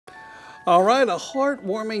All right, a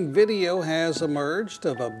heartwarming video has emerged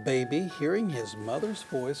of a baby hearing his mother's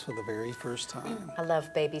voice for the very first time. I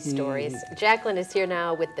love baby stories. Jacqueline is here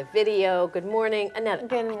now with the video. Good morning. Annette,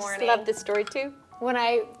 Good morning. I just love this story too. When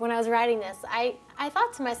I was writing this, I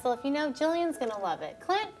thought to myself, you know, Jillian's gonna love it.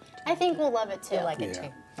 Clint, I think will love it too. You'll like it too.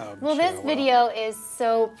 Well, this video is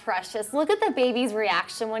so precious. Look at the baby's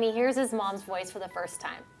reaction when he hears his mom's voice for the first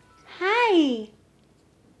time. Hi.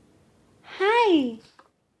 Hi.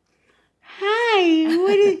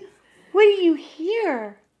 Hi. What do you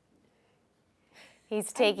hear?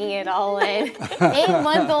 He's taking it all in.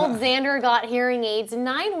 8-month-old Xander got hearing aids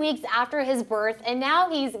 9 weeks after his birth, and now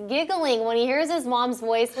he's giggling when he hears his mom's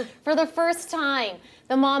voice for the first time.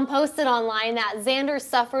 The mom posted online that Xander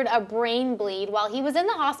suffered a brain bleed while he was in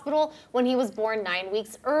the hospital when he was born 9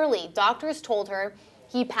 weeks early. Doctors told her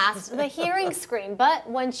he passed the hearing screen, but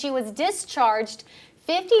when she was discharged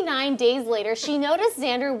 59 days later, she noticed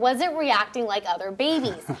Xander wasn't reacting like other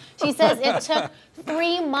babies. She says it took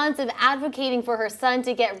 3 months of advocating for her son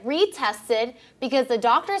to get retested because the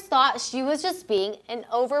doctors thought she was just being an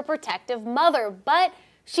overprotective mother, but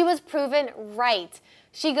she was proven right.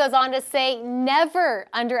 She goes on to say, never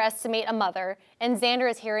underestimate a mother, and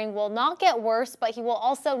Xander's hearing will not get worse, but he will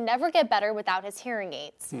also never get better without his hearing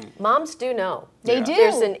aids. Moms do know. They do.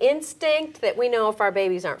 There's an instinct that we know if our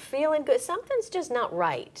babies aren't feeling good, something's just not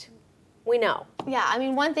right. We know. Yeah, I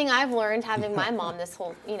mean, one thing I've learned having my mom this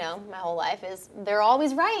whole, my whole life is they're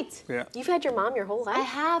always right. Yeah. You've had your mom your whole life? I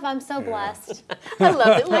have. I'm so blessed. I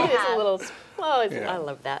love it. Look at I this have. little, Yeah. I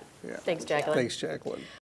love that. Yeah. Thanks, Jacqueline. Thanks, Jacqueline.